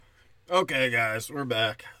Okay, guys, we're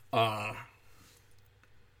back.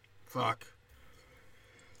 Fuck.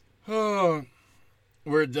 Oh,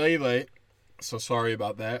 we're a day late, so sorry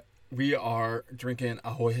about that. We are drinking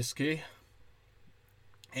a whiskey,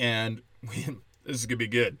 and this is gonna be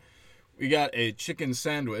good. We got a chicken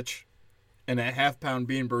sandwich and a half-pound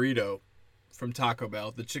bean burrito from Taco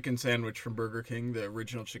Bell. The chicken sandwich from Burger King, the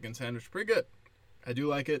original chicken sandwich, pretty good. I do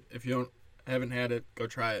like it. If you haven't had it, go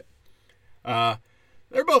try it.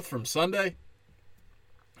 They're both from Sunday.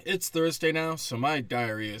 It's Thursday now, so my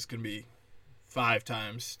diarrhea is going to be 5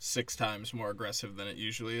 times, 6 times more aggressive than it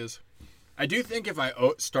usually is. I do think if I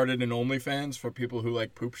started an OnlyFans for people who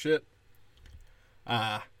like poop shit,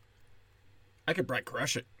 I could probably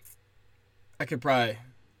crush it. I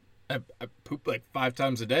poop like 5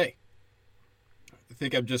 times a day. I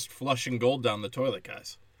think I'm just flushing gold down the toilet,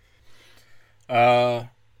 guys. The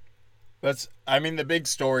big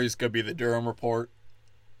stories could be the Durham report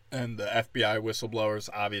and the FBI Whistleblowers,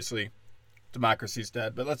 obviously. Democracy's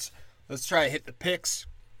dead. But let's try to hit the picks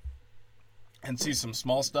and see some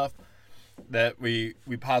small stuff that we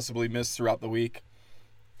possibly missed throughout the week.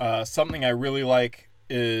 Something I really like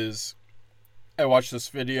is I watched this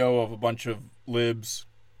video of a bunch of libs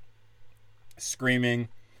screaming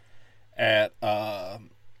at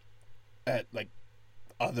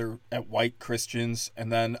white Christians,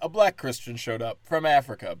 and then a black Christian showed up from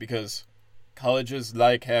Africa because colleges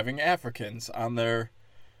like having Africans on their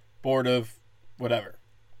board of whatever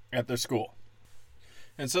at their school.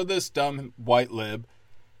 And so this dumb white lib,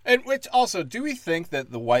 and which also, do we think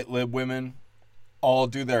that the white lib women all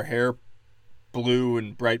do their hair blue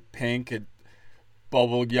and bright pink and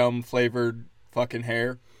bubble gum flavored fucking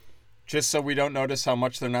hair just so we don't notice how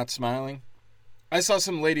much they're not smiling? I saw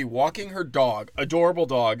some lady walking her dog, adorable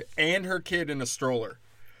dog, and her kid in a stroller,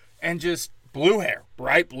 and just blue hair,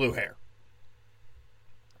 bright blue hair.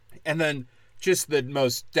 And then just the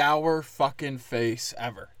most dour fucking face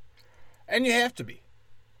ever. And you have to be.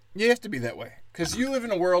 You have to be that way. Because you live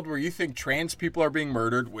in a world where you think trans people are being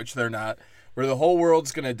murdered, which they're not. Where the whole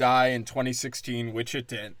world's going to die in 2016, which it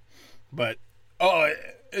didn't. But,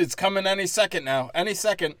 it's coming any second now. Any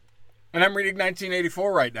second. And I'm reading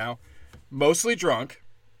 1984 right now. Mostly drunk.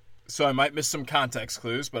 So I might miss some context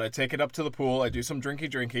clues. But I take it up to the pool. I do some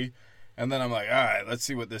drinky. And then I'm like, alright, let's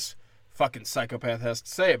see what this fucking psychopath has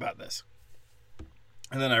to say about this.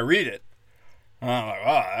 And then I read it. And I'm like,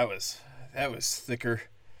 wow, that was thicker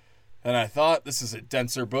than I thought. This is a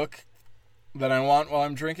denser book than I want while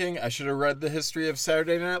I'm drinking. I should have read the history of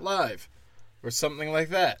Saturday Night Live or something like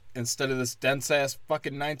that instead of this dense ass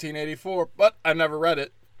fucking 1984. But I never read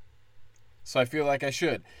it, so I feel like I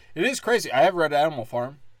should. It is crazy. I have read Animal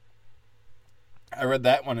Farm. I read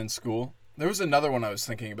that one in school. There was another one I was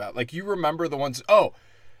thinking about. Like, you remember the ones... Oh,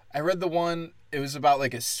 I read the one... It was about,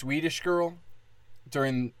 like, a Swedish girl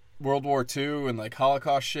during World War II and, like,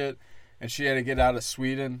 Holocaust shit. And she had to get out of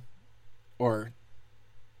Sweden. Or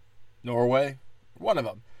Norway. One of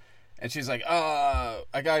them. And she's like, I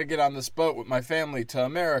gotta get on this boat with my family to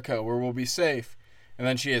America where we'll be safe. And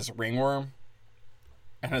then she has ringworm.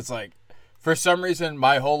 And it's like... For some reason,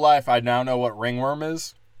 my whole life, I now know what ringworm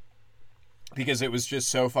is. Because it was just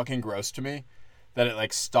so fucking gross to me that it,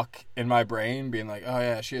 like, stuck in my brain, being like, oh,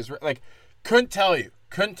 yeah, she is... Like, couldn't tell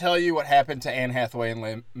you what happened to Anne Hathaway in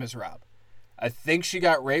Les Miserables. I think she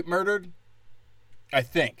got rape murdered. I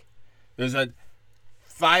think. There's a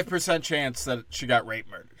 5% chance that she got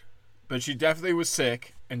rape murdered. But she definitely was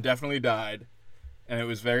sick and definitely died. And it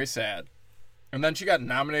was very sad. And then she got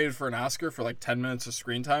nominated for an Oscar for, like, 10 minutes of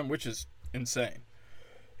screen time, which is insane.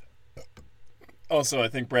 Also, I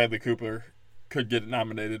think Bradley Cooper could get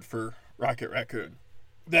nominated for Rocket Raccoon.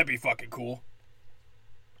 That'd be fucking cool.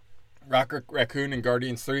 Rocket Raccoon in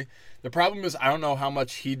Guardians 3. The problem is I don't know how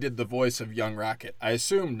much he did the voice of young Rocket. I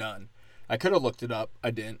assume none. I could have looked it up.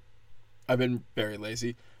 I didn't. I've been very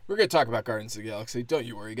lazy. We're going to talk about Guardians of the Galaxy. Don't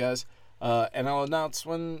you worry, guys. And I'll announce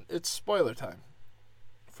when it's spoiler time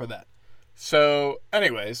for that. So,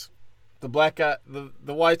 anyways, the black guy,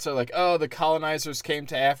 the whites are like, oh, the colonizers came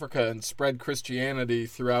to Africa and spread Christianity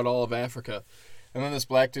throughout all of Africa. And then this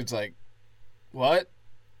black dude's like, what?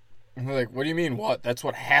 And they're like, what do you mean, what? That's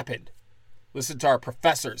what happened. Listen to our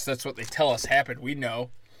professors. That's what they tell us happened. We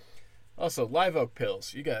know. Also, Live Oak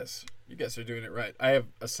pills. You guys are doing it right. I have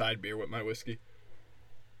a side beer with my whiskey.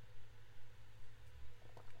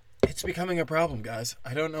 It's becoming a problem, guys.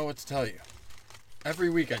 I don't know what to tell you. Every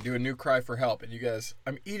week I do a new cry for help, and you guys,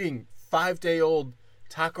 I'm eating 5-day-old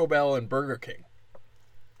Taco Bell and Burger King.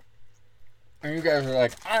 And you guys are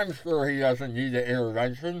like, I'm sure he doesn't need the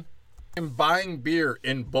intervention. I'm buying beer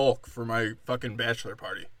in bulk for my fucking bachelor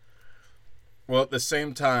party. Well, at the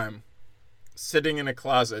same time, sitting in a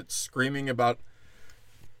closet screaming about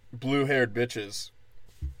blue-haired bitches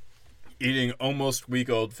eating almost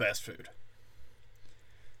week-old fast food.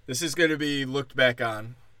 This is going to be looked back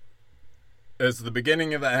on as the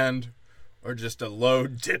beginning of the end or just a low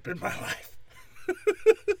dip in my life.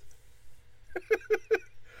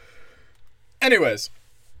 Anyways,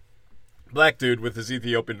 black dude with his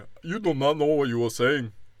Ethiopian, you do not know what you are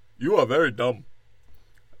saying. You are very dumb.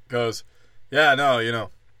 Goes, yeah, no,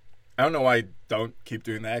 I don't know why I don't keep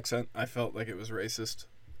doing the accent. I felt like it was racist,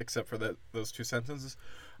 except for those two sentences.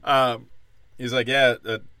 He's like, yeah,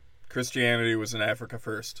 Christianity was in Africa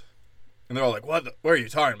first. And they're all like, what are you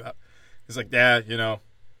talking about? He's like, yeah,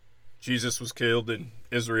 Jesus was killed in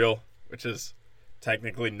Israel, which is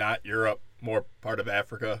technically not Europe, more part of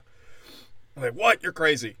Africa. I'm like, what? You're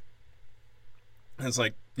crazy. And it's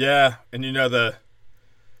like, yeah, and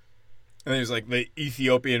and he's like, the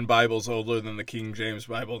Ethiopian Bible's older than the King James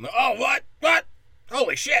Bible. And oh, what?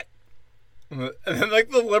 Holy shit. And then,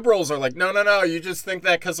 like, the liberals are like, no, you just think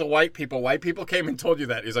that because of white people. White people came and told you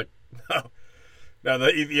that. He's like, no, the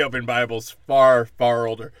Ethiopian Bible's far, far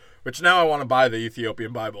older. Which now I want to buy the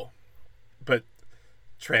Ethiopian Bible, but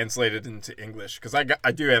translated into English. Because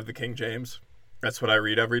I do have the King James. That's what I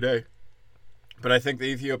read every day. But I think the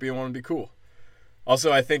Ethiopian one would be cool.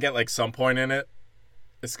 Also, I think at, like, some point in it,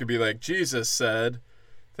 it's going to be like, Jesus said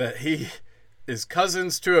that he is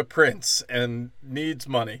cousins to a prince and needs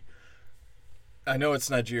money. I know it's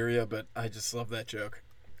Nigeria, but I just love that joke.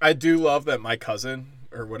 I do love that my cousin,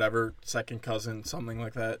 or whatever, second cousin, something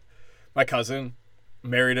like that, my cousin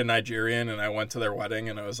married a Nigerian, and I went to their wedding,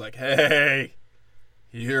 and I was like, hey,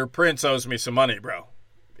 your prince owes me some money, bro.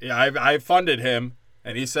 Yeah, I funded him,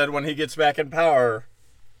 and he said when he gets back in power,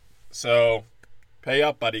 so pay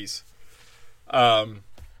up, buddies.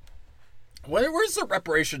 Where's the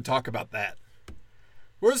reparation talk about that?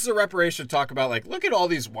 Where's the reparation talk about, like, look at all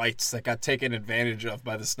these whites that got taken advantage of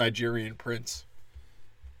by this Nigerian prince?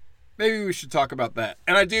 Maybe we should talk about that.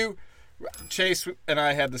 And I do, Chase and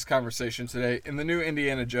I had this conversation today. In the new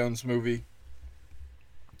Indiana Jones movie,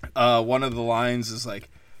 one of the lines is like,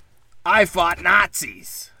 I fought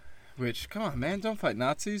Nazis. Which, come on, man, don't fight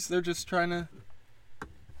Nazis. They're just trying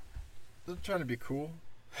to be cool.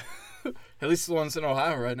 At least the ones in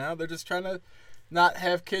Ohio right now. They're just trying to not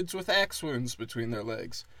have kids with axe wounds between their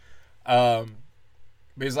legs. But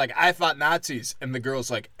he's like, I fought Nazis. And the girl's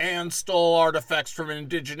like, and stole artifacts from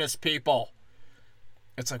indigenous people.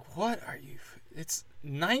 It's like, what are you? It's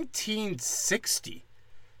 1960.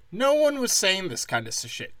 No one was saying this kind of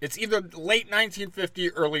shit. It's either late 1950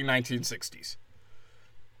 or early 1960s.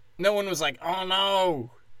 No one was like, oh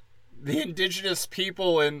no, the indigenous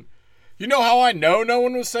people. And you know how I know no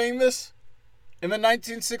one was saying this? In the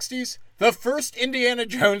 1960s, the first Indiana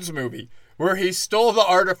Jones movie, where he stole the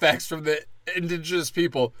artifacts from the indigenous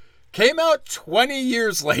people, came out 20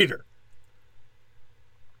 years later.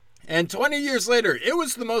 And 20 years later, it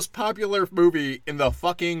was the most popular movie in the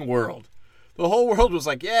fucking world. The whole world was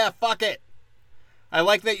like, yeah, fuck it. I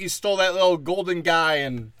like that you stole that little golden guy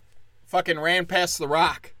and fucking ran past the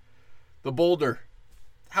rock. The boulder.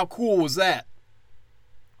 How cool was that?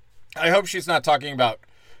 I hope she's not talking about...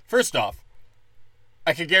 First off,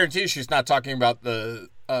 I can guarantee she's not talking about the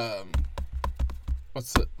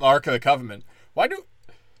Ark of the Covenant. Why do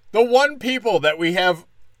the one people that we have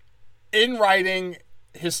in writing,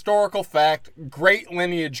 historical fact, great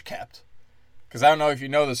lineage kept? Because I don't know if you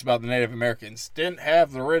know this about the Native Americans. Didn't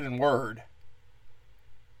have the written word.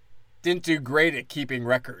 Didn't do great at keeping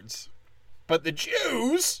records. But the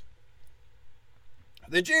Jews,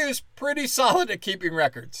 pretty solid at keeping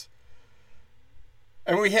records.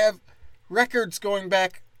 And we have records going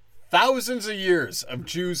back thousands of years of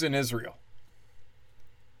Jews in Israel.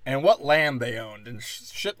 And what land they owned and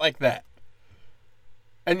shit like that.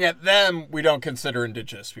 And yet them we don't consider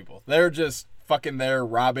indigenous people. They're just fucking there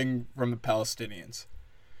robbing from the Palestinians.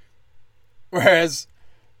 Whereas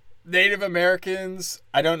Native Americans,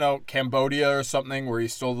 I don't know, Cambodia or something, where he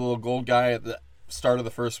stole the little gold guy at the start of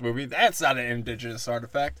the first movie, that's not an indigenous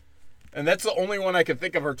artifact. And that's the only one I can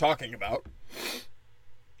think of her talking about.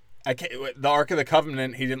 The Ark of the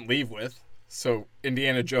Covenant he didn't leave with, so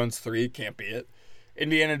Indiana Jones 3 can't be it.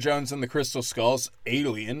 Indiana Jones and the Crystal Skull's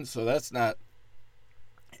alien, so that's not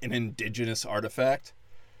an indigenous artifact.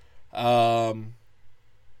 There's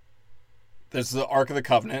the Ark of the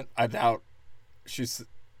Covenant. I doubt she's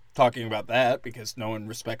talking about that because no one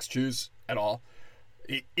respects Jews at all.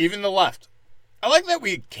 Even the left. I like that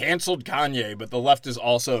we canceled Kanye, but the left is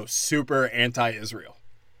also super anti-Israel.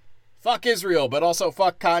 Fuck Israel, but also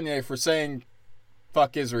fuck Kanye for saying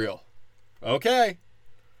fuck Israel. Okay.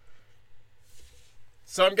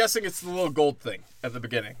 So I'm guessing it's the little gold thing at the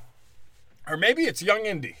beginning. Or maybe it's young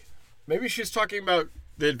Indy. Maybe she's talking about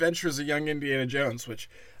the adventures of young Indiana Jones, which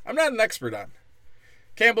I'm not an expert on.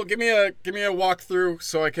 Campbell, give me a walkthrough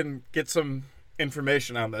so I can get some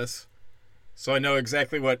information on this. So I know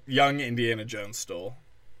exactly what young Indiana Jones stole.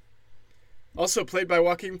 Also played by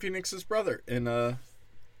Joaquin Phoenix's brother in The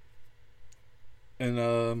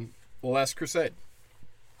Last Crusade.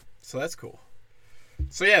 So that's cool.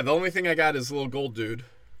 So yeah, the only thing I got is a little gold dude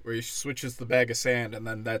where he switches the bag of sand and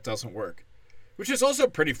then that doesn't work. Which is also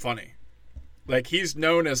pretty funny. Like, he's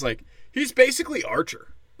known as, like, he's basically Archer.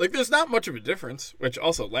 Like, there's not much of a difference. Which,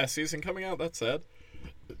 also, last season coming out, that's sad.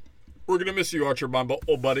 We're going to miss you, Archer, my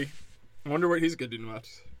old buddy. I wonder what he's going to do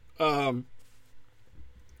next. But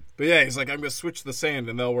yeah, he's like, I'm going to switch the sand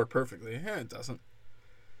and they'll work perfectly. Yeah, it doesn't.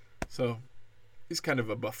 So, he's kind of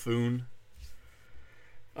a buffoon.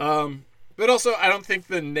 But also, I don't think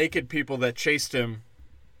the naked people that chased him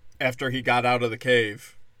after he got out of the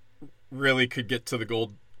cave really could get to the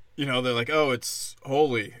gold. You know, they're like, oh, it's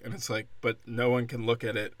holy. And it's like, but no one can look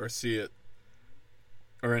at it or see it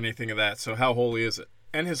or anything of that. So how holy is it?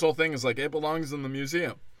 And his whole thing is like, it belongs in the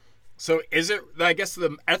museum. So is it, I guess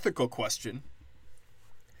the ethical question,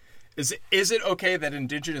 is it okay that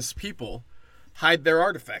indigenous people hide their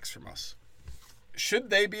artifacts from us? Should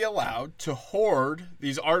they be allowed to hoard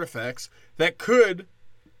these artifacts that could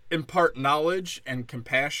impart knowledge and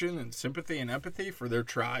compassion and sympathy and empathy for their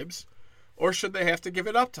tribes? Or should they have to give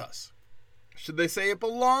it up to us? Should they say it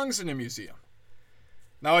belongs in a museum?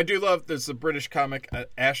 Now, I do love, there's a British comic,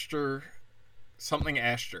 Astor.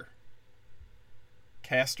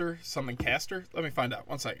 Castor? Something Castor? Let me find out.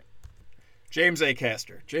 1 second. James A.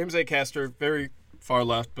 Castor. James A. Castor, very far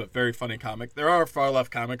left, but very funny comic. There are far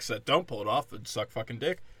left comics that don't pull it off and suck fucking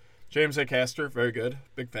dick. James A. Castor, very good.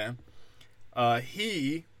 Big fan.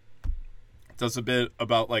 He does a bit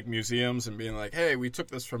about, like, museums and being like, hey, we took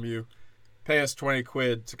this from you. Pay us 20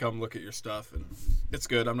 quid to come look at your stuff. And it's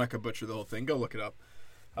good. I'm not going to butcher the whole thing. Go look it up.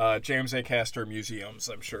 James A. Castor Museums.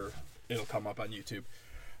 I'm sure it'll come up on YouTube.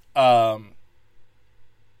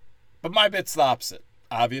 But my bit's the opposite,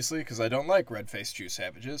 obviously, because I don't like red-faced Jew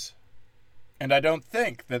savages. And I don't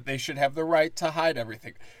think that they should have the right to hide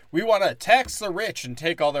everything. We want to tax the rich and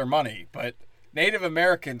take all their money, but Native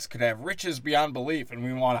Americans could have riches beyond belief, and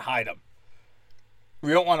we want to hide them.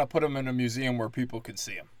 We don't want to put them in a museum where people can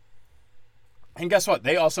see them. And guess what?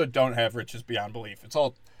 They also don't have riches beyond belief. It's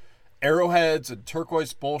all arrowheads and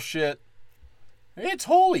turquoise bullshit. It's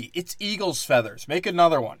holy. It's eagle's feathers. Make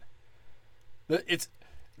another one. It's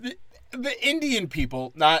the Indian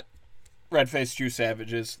people, not red-faced Jew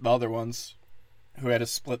savages, the other ones who had to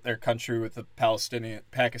split their country with the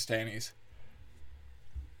Pakistanis.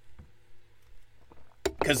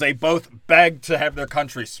 Because they both begged to have their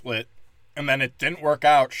country split, and then it didn't work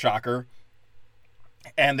out, shocker.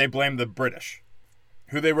 And they blamed the British,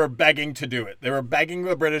 who they were begging to do it. They were begging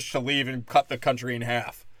the British to leave and cut the country in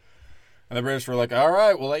half. And the British were like, all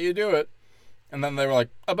right, we'll let you do it. And then they were like,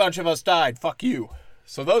 a bunch of us died, fuck you.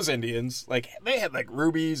 So those Indians, like, they had like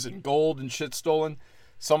rubies and gold and shit stolen.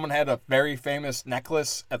 Someone had a very famous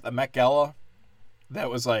necklace at the Met Gala that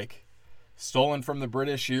was like stolen from the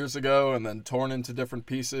British years ago and then torn into different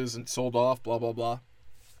pieces and sold off, blah, blah, blah.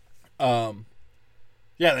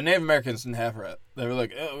 Yeah, the Native Americans didn't have it. They were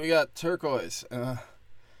like, oh, we got turquoise.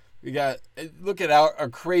 We got, look at our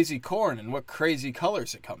crazy corn and what crazy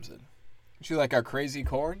colors it comes in. Don't you like our crazy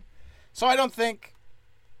corn? So I think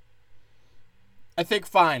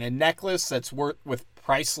fine, a necklace that's worth with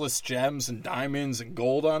priceless gems and diamonds and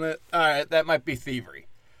gold on it, all right, that might be thievery.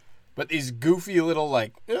 But these goofy little,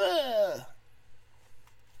 like,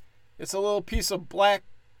 it's a little piece of black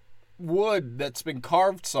wood that's been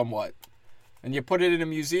carved somewhat. And you put it in a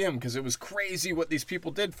museum because it was crazy what these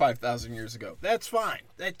people did 5,000 years ago. That's fine.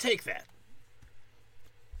 Take that.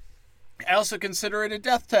 I also consider it a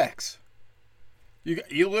death tax.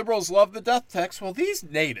 You liberals love the death tax. Well, these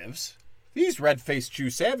natives, these red-faced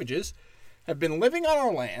Jew savages, have been living on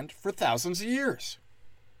our land for thousands of years.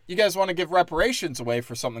 You guys want to give reparations away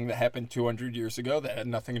for something that happened 200 years ago that had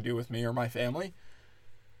nothing to do with me or my family?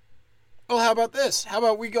 Well, how about this? How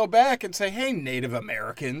about we go back and say, hey, Native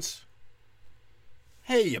Americans,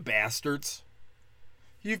 hey, you bastards,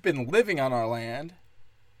 you've been living on our land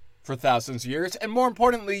for thousands of years, and more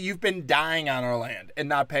importantly, you've been dying on our land and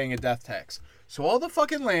not paying a death tax. So all the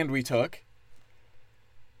fucking land we took,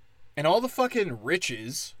 and all the fucking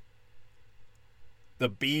riches, the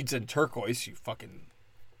beads and turquoise, you fucking,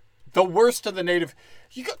 the worst of the native,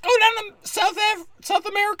 you go down to South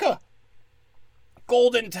America,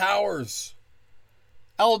 Golden Towers,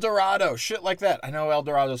 El Dorado, shit like that. I know El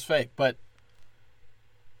Dorado's fake, but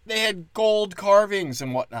They had gold carvings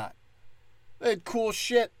and whatnot. They had cool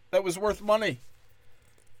shit that was worth money.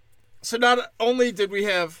 So not only did we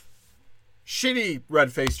have shitty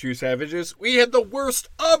red-faced true savages, we had the worst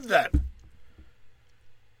of them.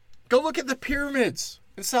 Go look at the pyramids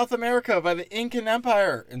in South America by the Incan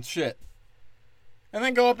Empire and shit. And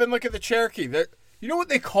then go up and look at the Cherokee. You know what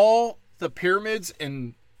they call the pyramids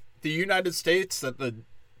in the United States that the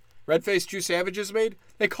red-faced true savages made?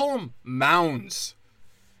 They call them mounds.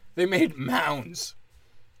 They made mounds.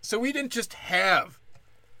 So we didn't just have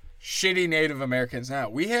shitty Native Americans now.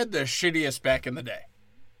 We had the shittiest back in the day.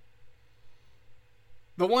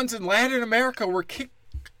 The ones in Latin America were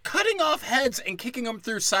cutting off heads and kicking them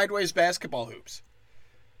through sideways basketball hoops.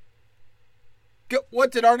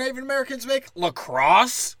 What did our Native Americans make?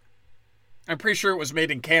 Lacrosse? I'm pretty sure it was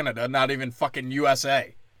made in Canada, not even fucking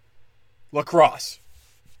USA. Lacrosse.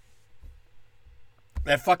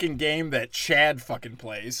 That fucking game that Chad fucking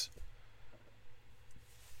plays.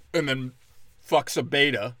 And then fucks a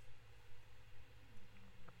beta.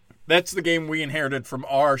 That's the game we inherited from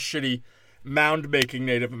our shitty mound-making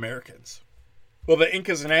Native Americans. Well, the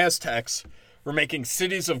Incas and Aztecs were making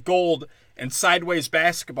cities of gold and sideways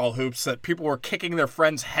basketball hoops that people were kicking their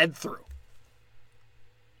friend's head through.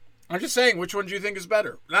 I'm just saying, which one do you think is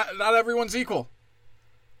better? Not everyone's equal.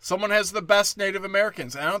 Someone has the best Native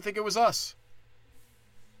Americans, and I don't think it was us.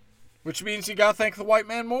 Which means you gotta thank the white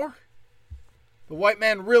man more. The white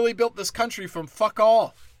man really built this country from fuck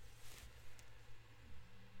all.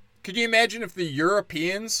 Could you imagine if the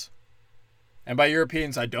Europeans, and by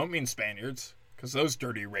Europeans I don't mean Spaniards, because those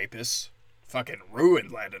dirty rapists fucking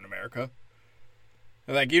ruined Latin America.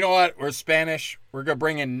 They're like, you know what? We're Spanish. We're going to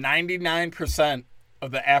bring in 99%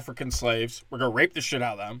 of the African slaves. We're going to rape the shit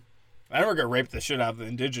out of them. Then we're going to rape the shit out of the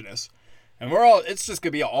indigenous. And it's just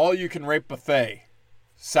going to be all you can rape buffet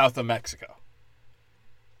south of Mexico.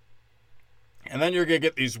 And then you're going to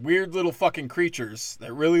get these weird little fucking creatures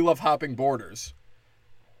that really love hopping borders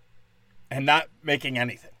and not making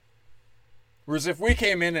anything. Whereas if we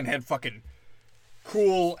came in and had fucking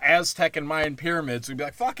cool Aztec and Mayan pyramids, we'd be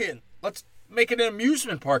like, fucking, let's make it an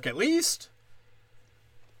amusement park at least.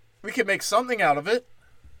 We could make something out of it.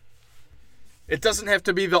 It doesn't have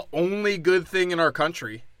to be the only good thing in our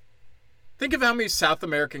country. Think of how many South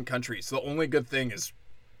American countries the only good thing is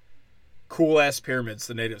cool-ass pyramids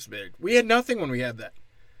the natives made. We had nothing when we had that.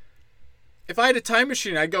 If I had a time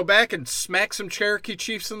machine, I'd go back and smack some Cherokee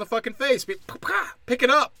chiefs in the fucking face. Pick it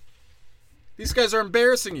up. These guys are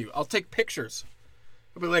embarrassing you. I'll take pictures.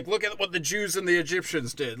 I'll be like, look at what the Jews and the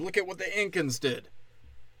Egyptians did. Look at what the Incans did.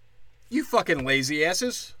 You fucking lazy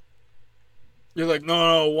asses. You're like,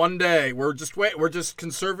 no, one day. We're just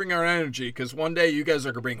conserving our energy because one day you guys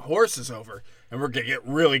are going to bring horses over and we're going to get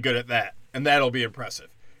really good at that. And that'll be impressive.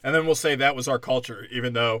 And then we'll say that was our culture,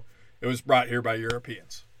 even though it was brought here by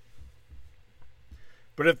Europeans.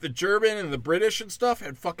 But if the German and the British and stuff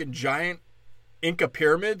had fucking giant Inca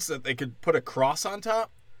pyramids that they could put a cross on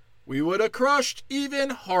top, we would have crushed even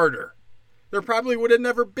harder. There probably would have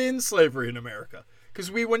never been slavery in America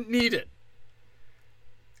because we wouldn't need it.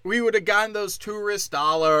 We would have gotten those tourist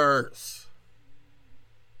dollars.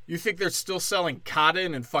 You think they're still selling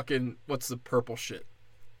cotton and fucking, what's the purple shit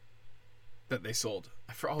that they sold?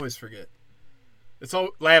 I always forget. It's all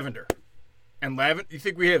lavender. And you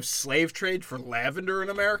think we have slave trade for lavender in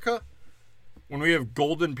America? When we have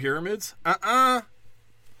golden pyramids?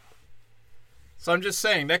 So I'm just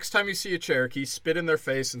saying, next time you see a Cherokee, spit in their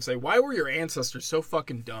face and say, why were your ancestors so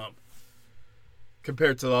fucking dumb?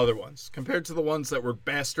 Compared to the other ones. Compared to the ones that were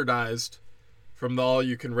bastardized from the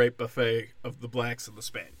all-you-can-rape buffet of the blacks and the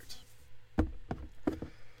Spaniards.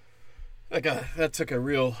 That took a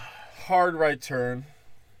real hard right turn.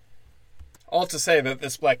 All to say that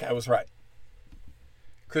this black guy was right.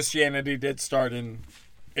 Christianity did start in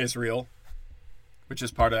Israel, which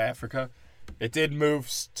is part of Africa. It did move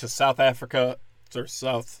to South Africa, or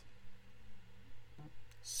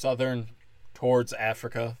southern towards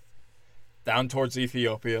Africa, down towards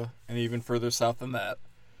Ethiopia, and even further south than that.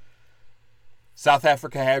 South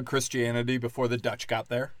Africa had Christianity before the Dutch got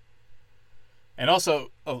there. And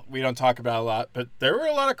also, we don't talk about it a lot, but there were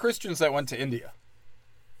a lot of Christians that went to India.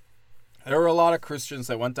 There were a lot of Christians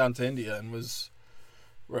that went down to India and a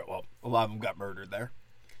lot of them got murdered there.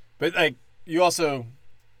 But you guys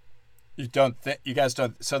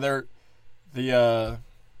don't. So the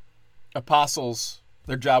apostles,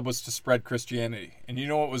 their job was to spread Christianity. And you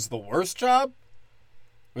know what was the worst job?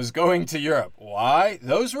 Was going to Europe. Why?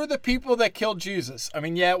 Those were the people that killed Jesus. I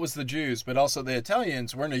mean, yeah, it was the Jews, but also the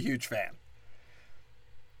Italians weren't a huge fan.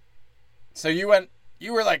 So you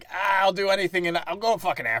You were like, I'll do anything, and I'll go to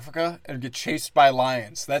fucking Africa and get chased by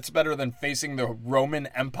lions. That's better than facing the Roman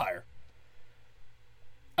Empire.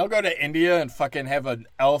 I'll go to India and fucking have an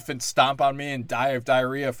elephant stomp on me and die of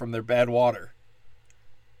diarrhea from their bad water.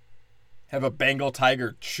 Have a Bengal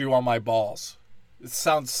tiger chew on my balls. It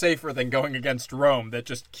sounds safer than going against Rome that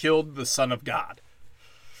just killed the Son of God.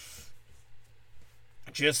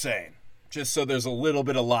 Just saying. Just so there's a little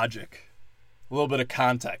bit of logic, a little bit of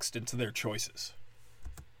context into their choices.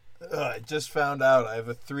 I just found out I have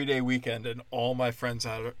a 3-day weekend and all my friends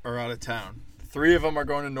are out of town. 3 of them are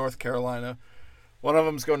going to North Carolina. One of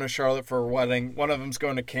them's going to Charlotte for a wedding. One of them's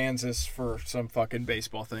going to Kansas for some fucking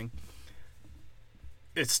baseball thing.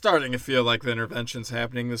 It's starting to feel like the intervention's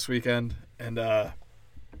happening this weekend, and I'm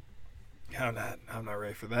not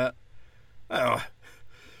ready for that. Oh,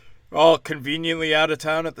 we're all conveniently out of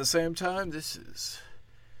town at the same time. This is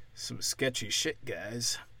some sketchy shit,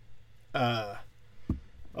 guys.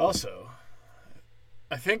 Also,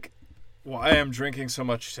 I think why I'm drinking so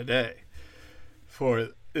much today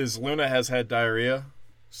is Luna has had diarrhea,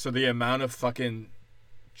 so the amount of fucking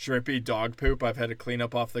drippy dog poop I've had to clean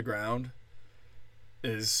up off the ground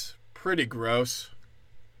is pretty gross.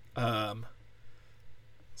 So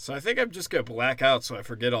I think I'm just going to black out so I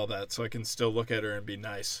forget all that so I can still look at her and be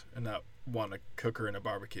nice and not want to cook her in a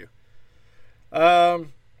barbecue.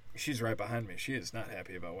 She's right behind me. She is not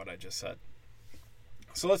happy about what I just said.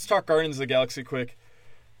 So let's talk Guardians of the Galaxy quick.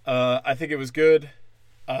 I think it was good.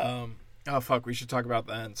 We should talk about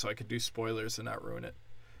the end so I could do spoilers and not ruin it.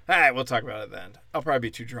 Alright, we'll talk about it at the end. I'll probably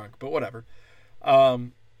be too drunk, but whatever.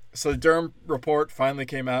 So the Durham report finally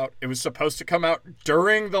came out. It was supposed to come out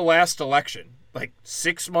during the last election, like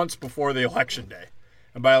 6 months before the election day.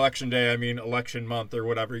 And by election day, I mean election month or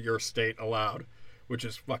whatever your state allowed, which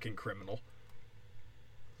is fucking criminal.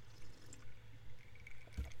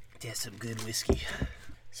 That's some good whiskey.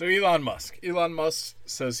 So Elon Musk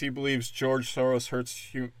says he believes George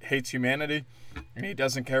Soros hates humanity, and he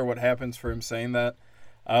doesn't care what happens for him saying that.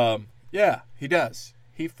 Yeah, he does.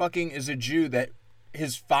 He fucking is a Jew that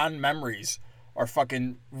his fond memories are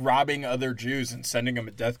fucking robbing other Jews and sending them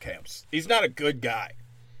to death camps. He's not a good guy.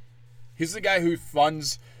 He's the guy who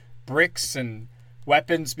funds bricks and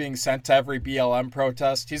weapons being sent to every BLM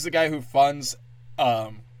protest. He's the guy who funds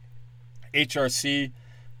HRC,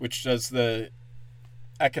 which does the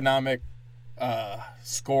economic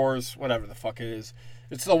scores, whatever the fuck it is.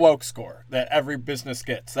 It's the woke score that every business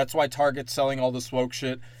gets. That's why Target's selling all this woke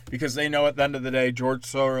shit, because they know at the end of the day, George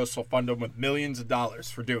Soros will fund them with millions of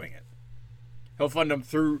dollars for doing it. He'll fund them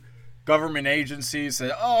through government agencies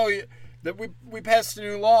that we passed a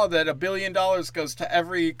new law that $1 billion goes to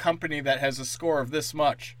every company that has a score of this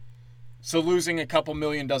much. So losing a couple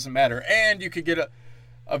million doesn't matter. And you could get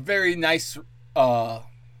a very nice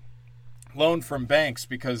loan from banks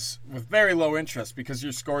because with very low interest because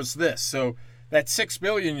your score's this. So that $6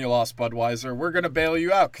 billion you lost, Budweiser, we're going to bail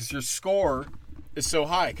you out because your score is so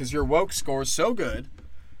high, because your woke score is so good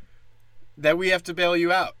that we have to bail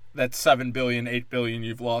you out. That $7 billion, $8 billion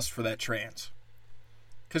you've lost for that trans.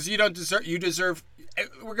 Because you deserve,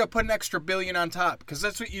 we're going to put an extra billion on top because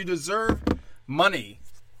that's what you deserve, money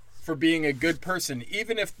for being a good person,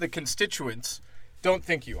 even if the constituents don't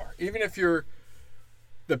think you are. Even if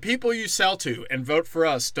the people you sell to and vote for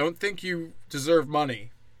us don't think you deserve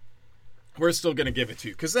money, we're still going to give it to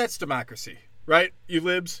you because that's democracy, right? You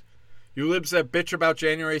libs that bitch about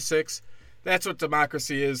January 6th. That's what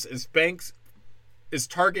democracy is banks. Is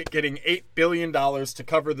Target getting $8 billion to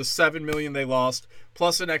cover the $7 million they lost,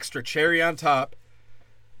 plus an extra cherry on top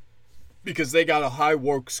because they got a high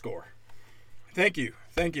woke score. Thank you.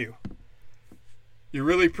 You're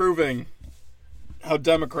really proving how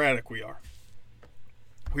democratic we are.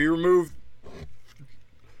 We removed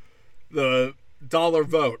the dollar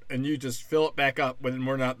vote, and you just fill it back up when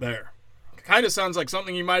we're not there. It kind of sounds like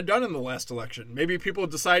something you might have done in the last election. Maybe people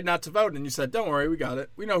decide not to vote, and you said, don't worry, we got it.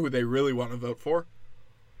 We know who they really want to vote for.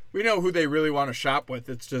 We know who they really want to shop with.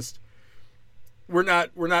 It's just we're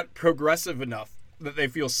not progressive enough that they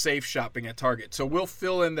feel safe shopping at Target. So we'll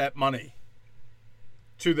fill in that money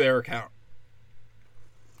to their account.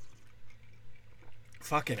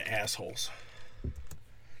 Fucking assholes.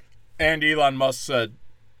 And Elon Musk said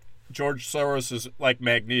George Soros is like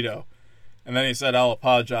Magneto. And then he said, I'll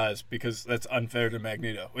apologize because that's unfair to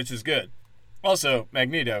Magneto, which is good. Also,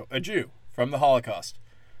 Magneto, a Jew from the Holocaust.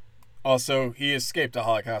 Also, he escaped a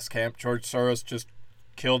Holocaust camp. George Soros just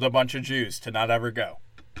killed a bunch of Jews to not ever go.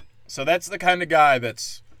 So that's the kind of guy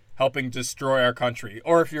that's helping destroy our country.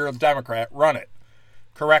 Or if you're a Democrat, run it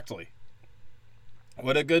correctly.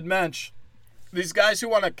 What a good mensch. These guys who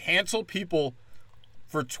want to cancel people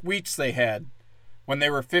for tweets they had when they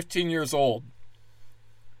were 15 years old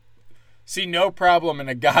see no problem in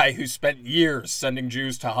a guy who spent years sending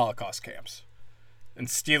Jews to Holocaust camps and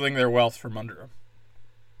stealing their wealth from under them.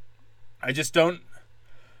 I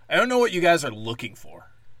don't know what you guys are looking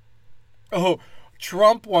for. Oh,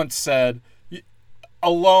 Trump once said,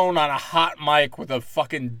 alone on a hot mic with a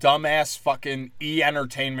fucking dumbass fucking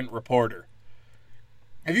E-entertainment reporter.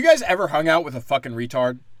 Have you guys ever hung out with a fucking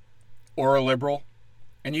retard or a liberal?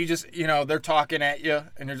 And you just, they're talking at you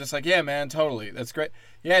and you're just like, yeah, man, totally. That's great.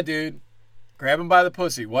 Yeah, dude. Grab him by the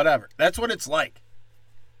pussy. Whatever. That's what it's like.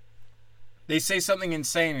 They say something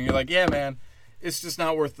insane and you're like, yeah, man, it's just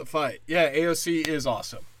not worth the fight. Yeah, AOC is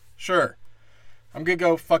awesome. Sure. I'm going to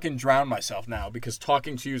go fucking drown myself now because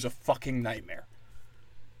talking to you is a fucking nightmare.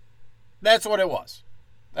 That's what it was.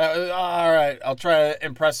 All right, I'll try to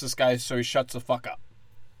impress this guy so he shuts the fuck up.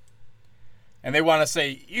 And they want to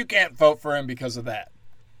say, you can't vote for him because of that.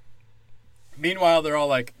 Meanwhile, they're all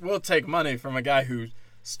like, we'll take money from a guy who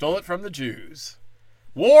stole it from the Jews.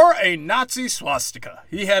 Wore a Nazi swastika.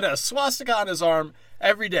 He had a swastika on his arm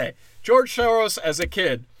every day. George Soros, as a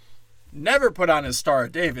kid, never put on his Star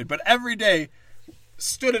of David, but every day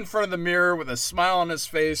stood in front of the mirror with a smile on his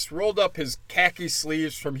face, rolled up his khaki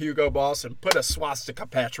sleeves from Hugo Boss, and put a swastika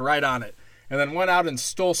patch right on it, and then went out and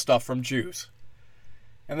stole stuff from Jews.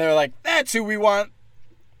 And they're like, that's who we want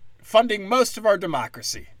funding most of our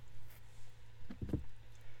democracy.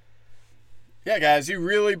 Yeah, guys, you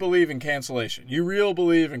really believe in cancellation. You really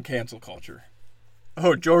believe in cancel culture.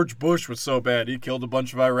 Oh, George Bush was so bad, he killed a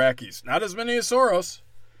bunch of Iraqis. Not as many as Soros.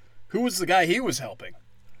 Who was the guy he was helping?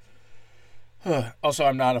 Also,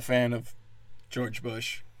 I'm not a fan of George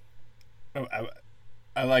Bush.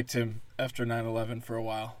 I liked him after 9/11 for a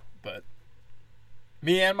while, but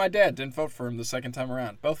me and my dad didn't vote for him the second time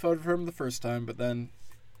around. Both voted for him the first time, but then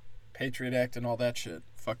Patriot Act and all that shit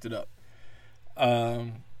fucked it up.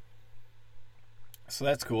 So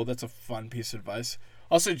that's cool. That's a fun piece of advice.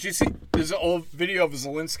 Also, did you see there's an old video of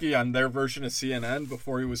Zelensky on their version of CNN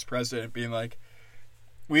before he was president being like,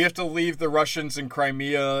 we have to leave the Russians in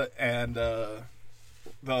Crimea and the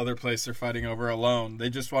other place they're fighting over alone. They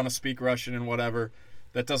just want to speak Russian and whatever.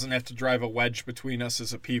 That doesn't have to drive a wedge between us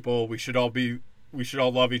as a people. We should all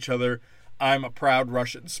love each other. I'm a proud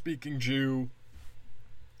Russian-speaking Jew.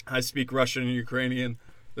 I speak Russian and Ukrainian.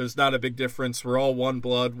 There's not a big difference. We're all one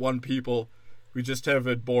blood, one people. We just have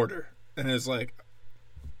a border. And it's like,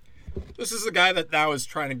 this is the guy that now is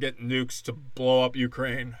trying to get nukes to blow up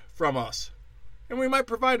Ukraine from us. And we might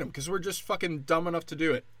provide them because we're just fucking dumb enough to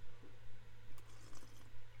do it.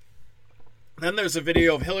 Then there's a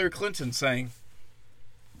video of Hillary Clinton saying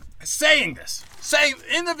in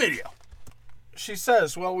the video, she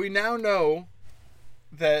says, well, we now know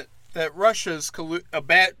that Russia's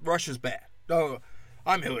bad. No,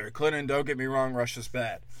 I'm Hillary Clinton, don't get me wrong, Russia's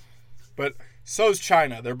bad. But so's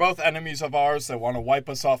China. They're both enemies of ours that want to wipe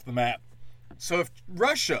us off the map. So if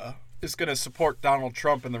Russia is going to support Donald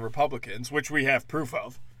Trump and the Republicans, which we have proof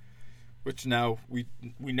of, which now we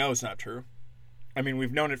know is not true. I mean,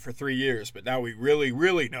 we've known it for 3 years, but now we really,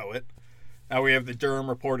 really know it. Now we have the Durham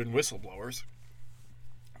report and whistleblowers.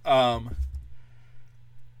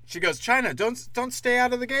 She goes, China, don't stay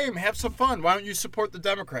out of the game. Have some fun. Why don't you support the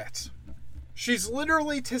Democrats? She's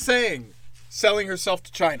literally selling herself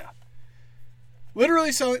to China.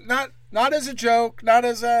 Literally selling, not as a joke, not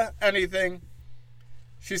as anything.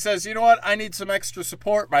 She says, you know what? I need some extra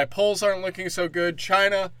support. My polls aren't looking so good.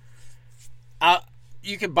 China,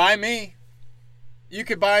 you can buy me. You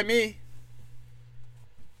could buy me.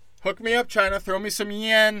 Hook me up, China. Throw me some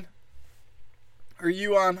yen. Or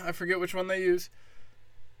yuan. I forget which one they use.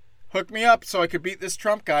 Hook me up so I could beat this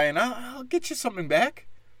Trump guy, and I'll get you something back.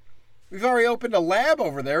 We've already opened a lab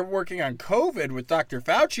over there working on COVID with Dr.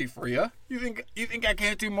 Fauci for you. You think I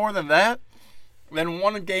can't do more than that? Than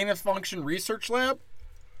one gain-of-function research lab?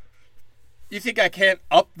 You think I can't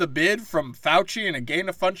up the bid from Fauci in a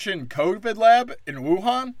gain-of-function COVID lab in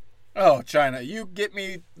Wuhan? Oh, China, you get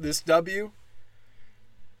me this W.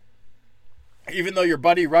 Even though your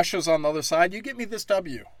buddy Russia's on the other side, you get me this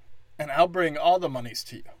W. And I'll bring all the monies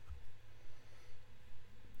to you.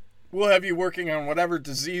 We'll have you working on whatever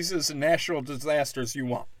diseases and natural disasters you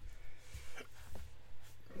want.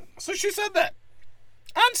 So she said that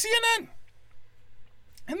on CNN.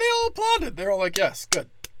 And they all applauded. They're all like, yes, good.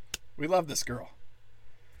 We love this girl.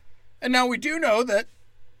 And now we do know that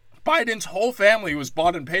Biden's whole family was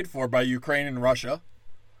bought and paid for by Ukraine and Russia.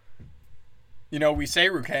 You know, we say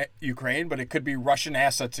Ukraine, but it could be Russian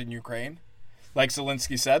assets in Ukraine. Like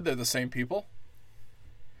Zelensky said, they're the same people.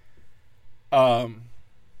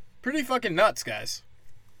 Pretty fucking nuts, guys.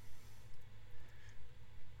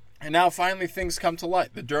 And now finally things come to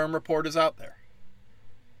light. The Durham report is out there.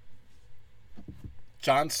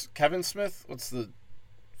 Kevin Smith? What's the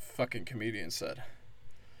fucking comedian said?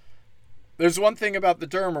 There's one thing about the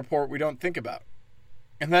Durham report we don't think about.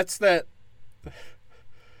 And that's that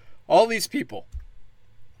all these people,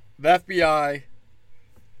 the FBI,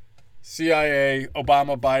 CIA,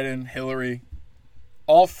 Obama, Biden, Hillary,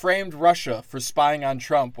 all framed Russia for spying on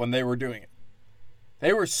Trump when they were doing it.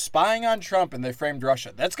 They were spying on Trump and they framed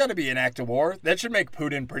Russia. That's got to be an act of war. That should make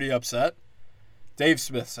Putin pretty upset. Dave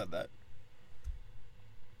Smith said that.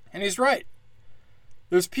 And he's right.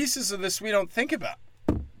 There's pieces of this we don't think about.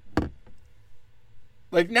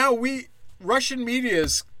 Like now Russian media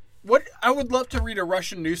is... I would love to read a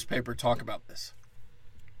Russian newspaper talk about this.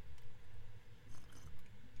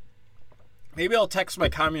 Maybe I'll text my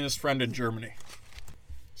communist friend in Germany.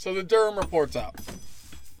 So the Durham report's out.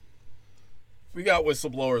 We got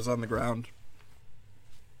whistleblowers on the ground.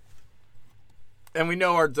 And we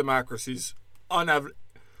know our democracy's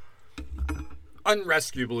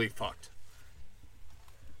unrescuably fucked.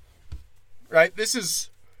 Right? This is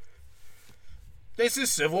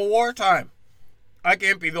Civil War time. I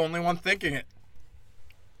can't be the only one thinking it.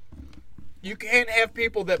 You can't have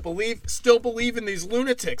people that still believe in these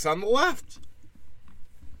lunatics on the left.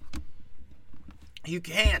 You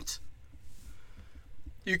can't.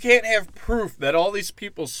 You can't have proof that all these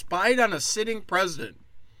people spied on a sitting president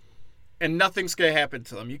and nothing's going to happen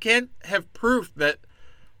to them. You can't have proof that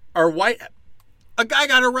a guy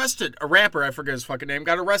got arrested, a rapper, I forget his fucking name,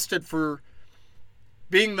 got arrested for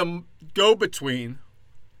being the go-between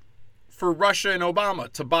for Russia and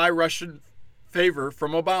Obama, to buy Russian favor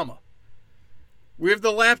from Obama. We have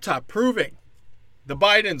the laptop proving the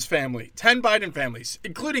Biden's family, 10 Biden families,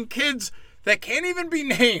 including kids that can't even be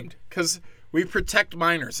named because we protect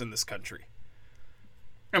minors in this country.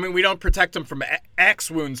 I mean, we don't protect them from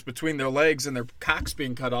axe wounds between their legs and their cocks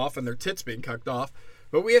being cut off and their tits being cut off,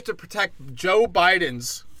 but we have to protect Joe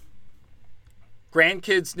Biden's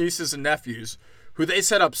grandkids, nieces, and nephews, who they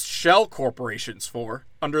set up shell corporations for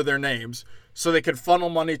under their names so they could funnel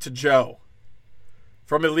money to Joe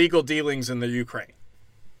from illegal dealings in the Ukraine.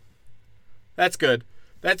 That's good.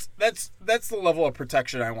 That's the level of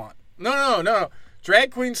protection I want. No.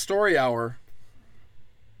 Drag Queen Story Hour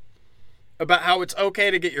about how it's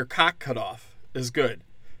okay to get your cock cut off is good.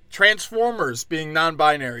 Transformers being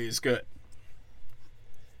non-binary is good.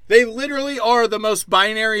 They literally are the most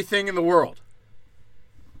binary thing in the world.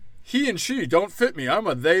 He and she don't fit me. I'm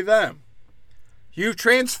a they, them. You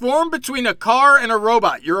transform between a car and a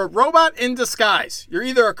robot. You're a robot in disguise. You're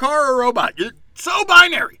either a car or a robot. You're so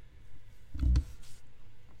binary.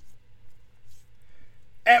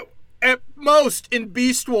 At most, in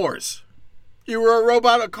Beast Wars, you were a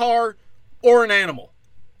robot, a car, or an animal.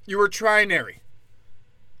 You were trinary.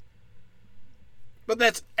 But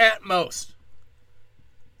that's at most.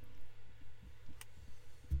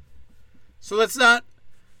 So that's not...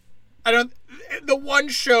 the one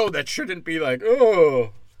show that shouldn't be like,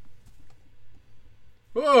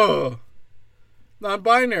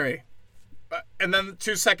 non-binary. And then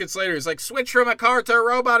 2 seconds later, he's like, switch from a car to a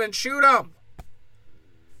robot and shoot him.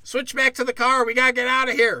 Switch back to the car. We gotta get out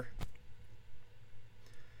of here.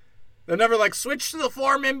 They're never like, switch to the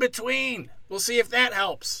form in between. We'll see if that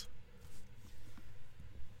helps.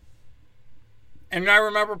 And I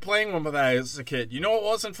remember playing one with that as a kid. You know what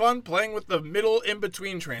wasn't fun? Playing with the middle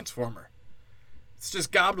in-between transformer. It's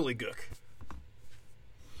just gobbledygook.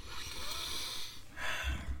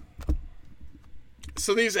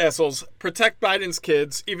 So these assholes protect Biden's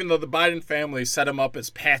kids, even though the Biden family set them up as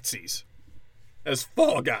patsies. As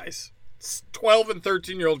fall guys. 12 and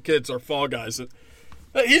 13-year-old kids are fall guys that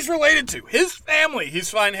he's related to. His family, he's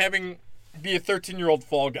fine having be a 13-year-old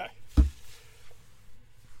fall guy.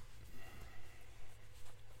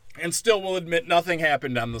 And still will admit nothing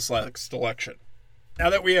happened on this last election. Now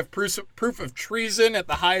that we have proof of treason at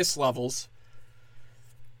the highest levels,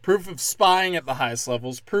 proof of spying at the highest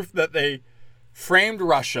levels, proof that they framed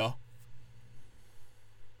Russia.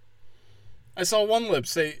 I saw one lib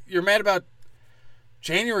say, you're mad about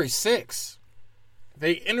January 6th.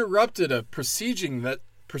 They interrupted a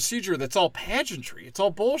procedure that's all pageantry. It's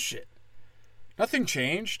all bullshit. Nothing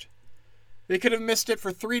changed. They could have missed it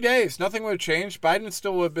for 3 days. Nothing would have changed. Biden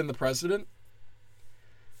still would have been the president.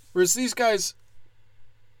 Whereas these guys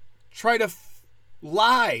try to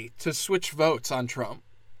lie to switch votes on Trump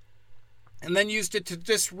and then used it to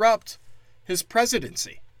disrupt his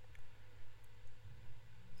presidency.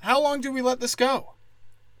 How long do we let this go?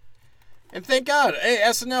 And thank God, hey,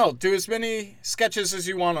 SNL, do as many sketches as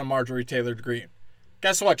you want on Marjorie Taylor Greene.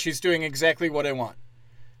 Guess what? She's doing exactly what I want.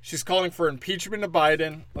 She's calling for impeachment of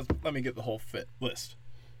Biden. Let me get the whole list.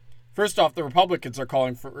 First off, the Republicans are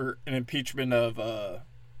calling for an impeachment of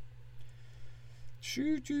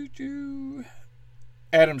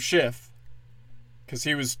Adam Schiff, because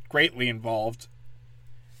he was greatly involved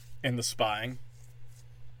in the spying.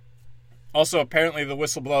 Also, apparently the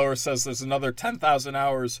whistleblower says there's another 10,000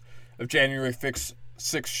 hours of January 6th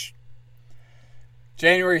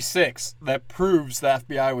that proves the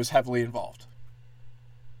FBI was heavily involved.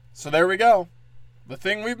 So there we go. The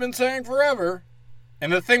thing we've been saying forever,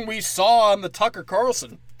 and the thing we saw on the Tucker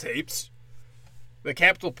Carlson tapes, the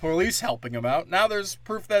Capitol Police helping him out, now there's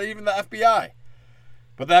proof that even the FBI.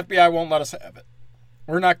 But the FBI won't let us have it.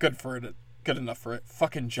 We're not good enough for it.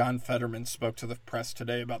 Fucking John Fetterman spoke to the press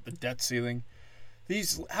today about the debt ceiling.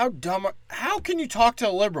 How can you talk to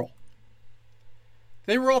a liberal?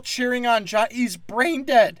 They were all cheering on John. He's brain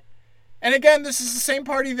dead. And again, this is the same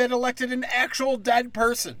party that elected an actual dead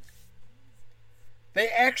person. They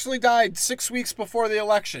actually died 6 weeks before the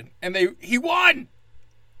election. And he won!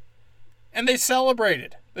 And they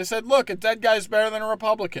celebrated. They said, look, a dead guy's better than a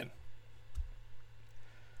Republican.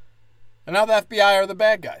 And now the FBI are the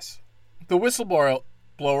bad guys. The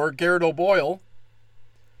whistleblower, Garrett O'Boyle,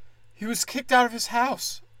 he was kicked out of his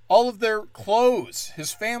house. All of their clothes,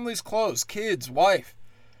 his family's clothes, kids, wife,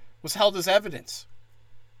 was held as evidence.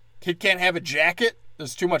 Kid can't have a jacket.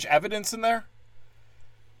 There's too much evidence in there.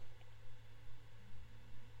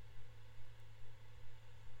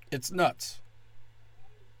 It's nuts.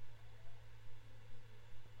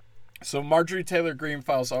 So Marjorie Taylor Greene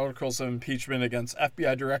files articles of impeachment against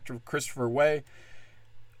FBI Director Christopher Wray,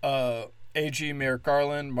 AG Merrick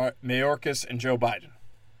Garland, Mayorkas, and Joe Biden.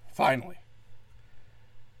 Finally.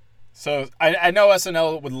 So I know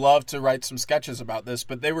SNL would love to write some sketches about this,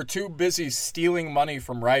 but they were too busy stealing money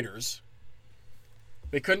from writers.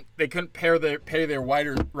 They couldn't pay their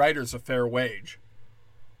writers a fair wage.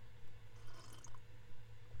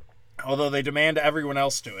 Although they demand everyone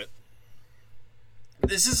else do it.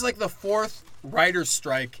 This is like the fourth writer's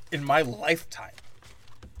strike in my lifetime.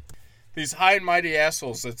 These high and mighty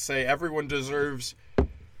assholes that say everyone deserves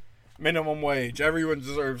minimum wage, everyone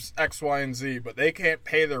deserves X, Y, and Z, but they can't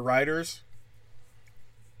pay their writers.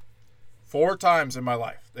 4 times in my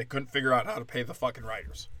life, they couldn't figure out how to pay the fucking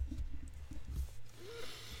writers.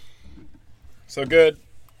 So good.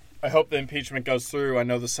 I hope the impeachment goes through. I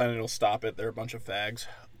know the Senate will stop it. They're a bunch of fags.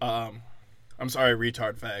 I'm sorry,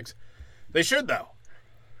 retard fags. They should, though.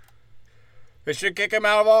 They should kick him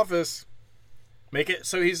out of office. Make it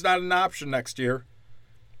so he's not an option next year.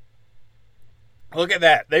 Look at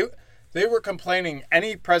that. They were complaining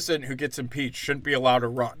any president who gets impeached shouldn't be allowed to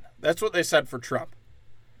run. That's what they said for Trump.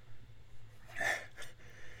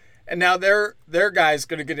 And now their guy's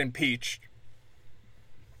going to get impeached.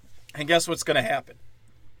 And guess what's going to happen?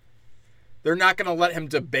 They're not going to let him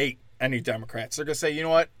debate any Democrats. They're going to say, you know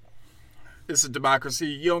what? This is a democracy.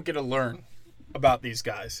 You don't get to learn about these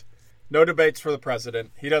guys. No debates for the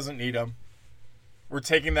president. He doesn't need them. We're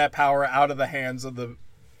taking that power out of the hands of the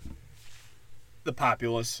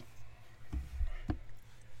populace.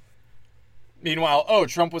 Meanwhile,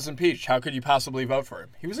 Trump was impeached. How could you possibly vote for him?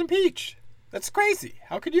 He was impeached. That's crazy.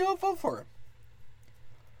 How could you vote for him?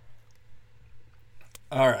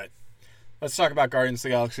 All right. Let's talk about Guardians of the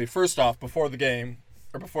Galaxy. First off, before the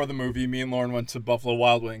movie, me and Lauren went to Buffalo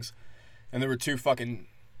Wild Wings, and there were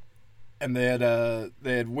and they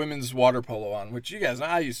had women's water polo on, which you guys know,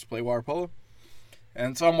 I used to play water polo.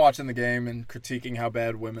 And so I'm watching the game and critiquing how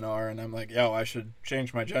bad women are, and I'm like, I should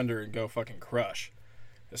change my gender and go fucking crush.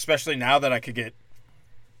 Especially now that I could get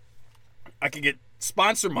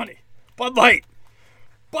sponsor money. Bud Light,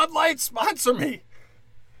 sponsor me.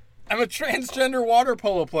 I'm a transgender water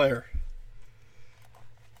polo player.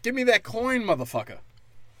 Give me that coin, motherfucker.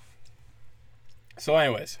 So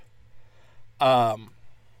anyways, I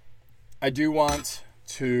do want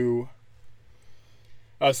to...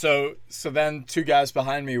 So then 2 guys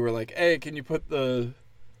behind me were like, hey, can you put the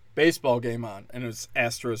baseball game on? And it was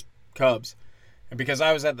Astros Cubs. And because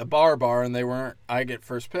I was at the bar and they weren't, I get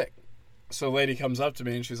first pick. So a lady comes up to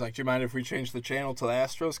me and she's like, do you mind if we change the channel to the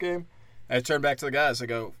Astros game? And I turn back to the guys. I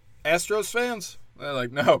go, Astros fans? They're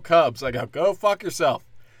like, no, Cubs. I go fuck yourself.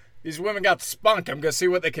 These women got spunk. I'm going to see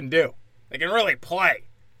what they can do. They can really play.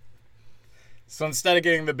 So instead of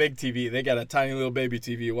getting the big TV, they got a tiny little baby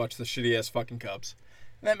TV to watch the shitty-ass fucking Cubs.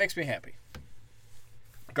 And that makes me happy.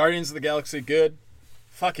 Guardians of the Galaxy, good.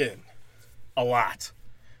 Fucking a lot.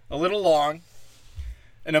 A little long.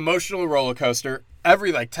 An emotional roller coaster.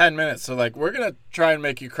 Every 10 minutes. So we're going to try and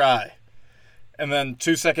make you cry. And then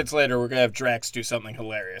 2 seconds later, we're going to have Drax do something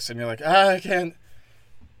hilarious. And you're like, I can't.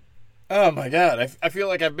 Oh my god, I feel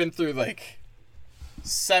like I've been through like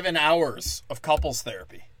 7 hours of couples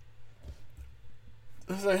therapy.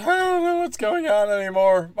 I was like, I don't know what's going on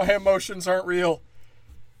anymore. My emotions aren't real.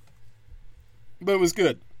 But it was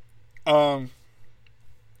good.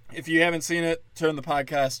 If you haven't seen it, turn the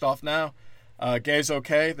podcast off now. Gays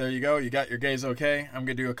okay. There you go. You got your gays okay. I'm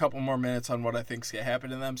going to do a couple more minutes on what I think's going to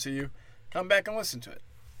happen in the MCU. Come back and listen to it.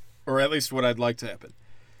 Or at least what I'd like to happen.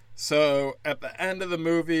 So, at the end of the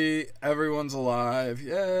movie, everyone's alive.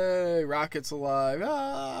 Yay! Rocket's alive.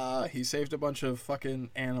 Ah! He saved a bunch of fucking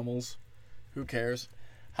animals. Who cares?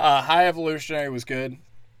 High Evolutionary was good.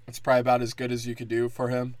 It's probably about as good as you could do for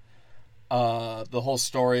him. The whole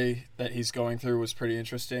story that he's going through was pretty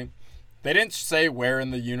interesting. They didn't say where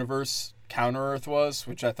in the universe Counter-Earth was,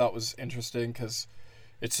 which I thought was interesting because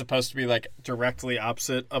it's supposed to be like directly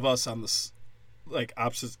opposite of us on the like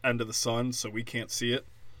opposite end of the sun, so we can't see it.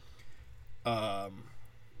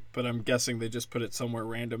 But I'm guessing they just put it somewhere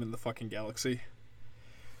random in the fucking galaxy.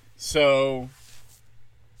 So,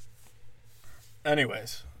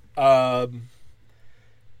 anyways,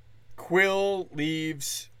 Quill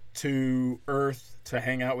leaves to Earth to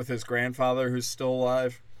hang out with his grandfather who's still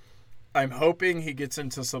alive. I'm hoping he gets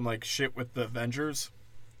into some like shit with the Avengers,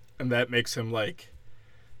 and that makes him like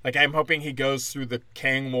I'm hoping he goes through the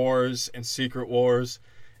Kang Wars and Secret Wars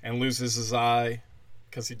and loses his eye,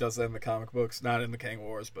 because he does that in the comic books, not in the Kang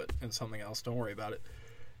Wars, but in something else. Don't worry about it.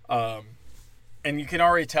 And you can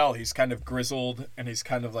already tell he's kind of grizzled, and he's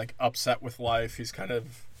kind of like upset with life. He's kind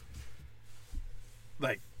of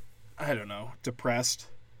like, I don't know, depressed.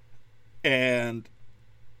 And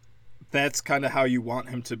that's kind of how you want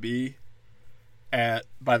him to be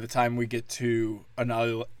by the time we get to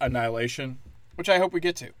Annihilation, which I hope we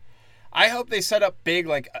get to. I hope they set up big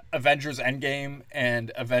like Avengers Endgame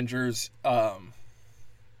and Avengers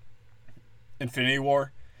Infinity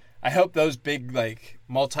War. I hope those big like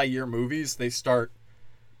multi-year movies they start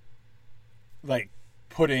like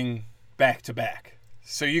putting back to back.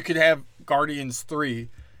 So you could have Guardians 3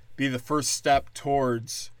 be the first step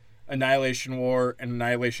towards Annihilation War and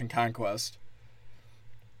Annihilation Conquest.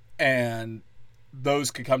 And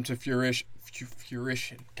those could come to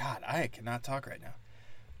fruition. God, I cannot talk right now.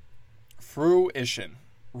 Fruition.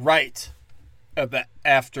 Right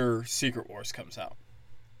after Secret Wars comes out.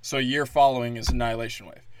 So a year following is Annihilation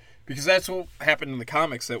Wave. Because that's what happened in the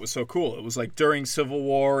comics that was so cool. It was like during Civil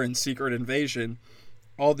War and Secret Invasion,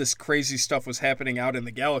 all this crazy stuff was happening out in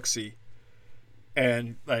the galaxy.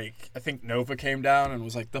 And, like, I think Nova came down and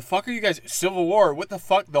was like, the fuck are you guys... Civil War? What the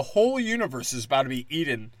fuck? The whole universe is about to be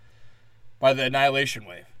eaten by the Annihilation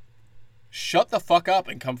Wave. Shut the fuck up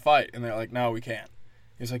and come fight. And they're like, no, we can't.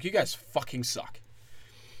 He's like, you guys fucking suck.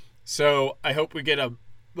 So, I hope we get a,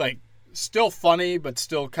 like, still funny, but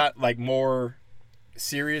still like more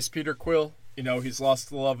serious Peter Quill. You know, he's lost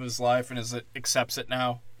the love of his life and accepts it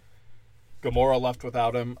now. Gamora left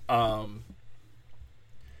without him.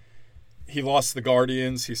 He lost the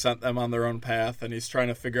Guardians. He sent them on their own path, and he's trying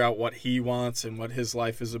to figure out what he wants and what his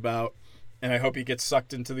life is about. And I hope he gets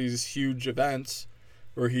sucked into these huge events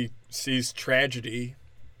where he sees tragedy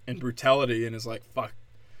and brutality and is like, fuck.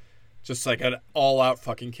 Just like an all-out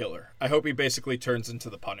fucking killer. I hope he basically turns into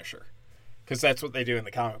the Punisher. Because that's what they do in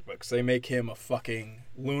the comic books. They make him a fucking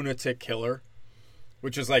lunatic killer.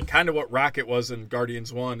 Which is like kind of what Rocket was in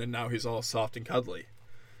Guardians 1, and now he's all soft and cuddly.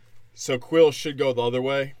 So Quill should go the other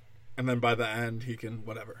way. And then by the end, he can,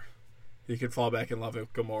 whatever. He can fall back in love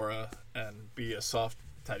with Gamora and be a soft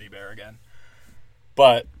teddy bear again.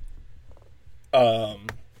 But, yeah,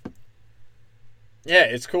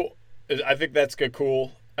 it's cool. I think that's good,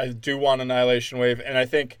 cool. I do want Annihilation Wave. And I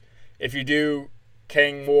think if you do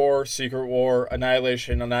Kang War, Secret War,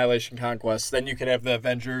 Annihilation Conquest, then you could have the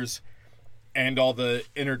Avengers and all the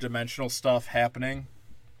interdimensional stuff happening.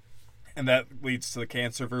 And that leads to the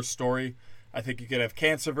Cancerverse story. I think you could have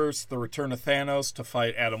Cancerverse, the return of Thanos to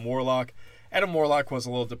fight Adam Warlock. Adam Warlock was a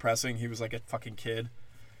little depressing. He was like a fucking kid,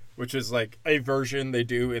 which is like a version they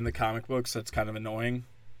do in the comic books that's kind of annoying.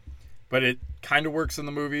 But it kind of works in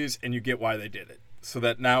the movies, and you get why they did it. So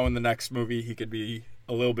that now in the next movie, he could be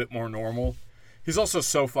a little bit more normal. He's also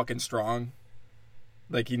so fucking strong.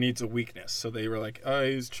 Like, he needs a weakness. So they were like, oh,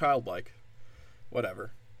 he's childlike.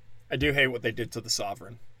 Whatever. I do hate what they did to the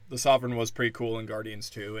Sovereign. The Sovereign was pretty cool in Guardians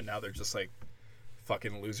 2, and now they're just like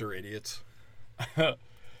fucking loser idiots.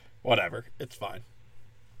 Whatever. It's fine.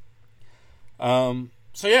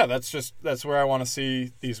 So yeah, that's where I want to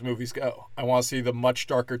see these movies go. I want to see the much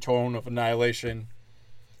darker tone of Annihilation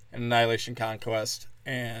and Annihilation Conquest,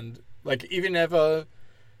 and like even have the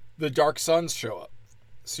Dark Suns show up.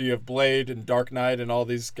 So you have Blade and Dark Knight and all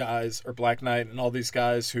these guys, or Black Knight and all these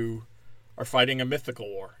guys who are fighting a mythical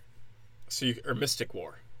war. Or mystic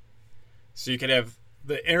war. So you could have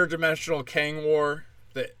the interdimensional Kang War,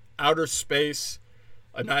 the outer space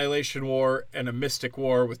annihilation war, and a mystic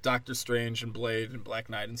war with Doctor Strange and Blade and Black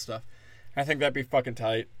Knight and stuff. I think that'd be fucking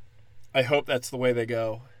tight. I hope that's the way they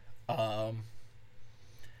go. Yeah,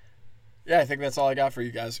 I think that's all I got for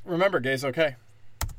you guys. Remember, gay's okay.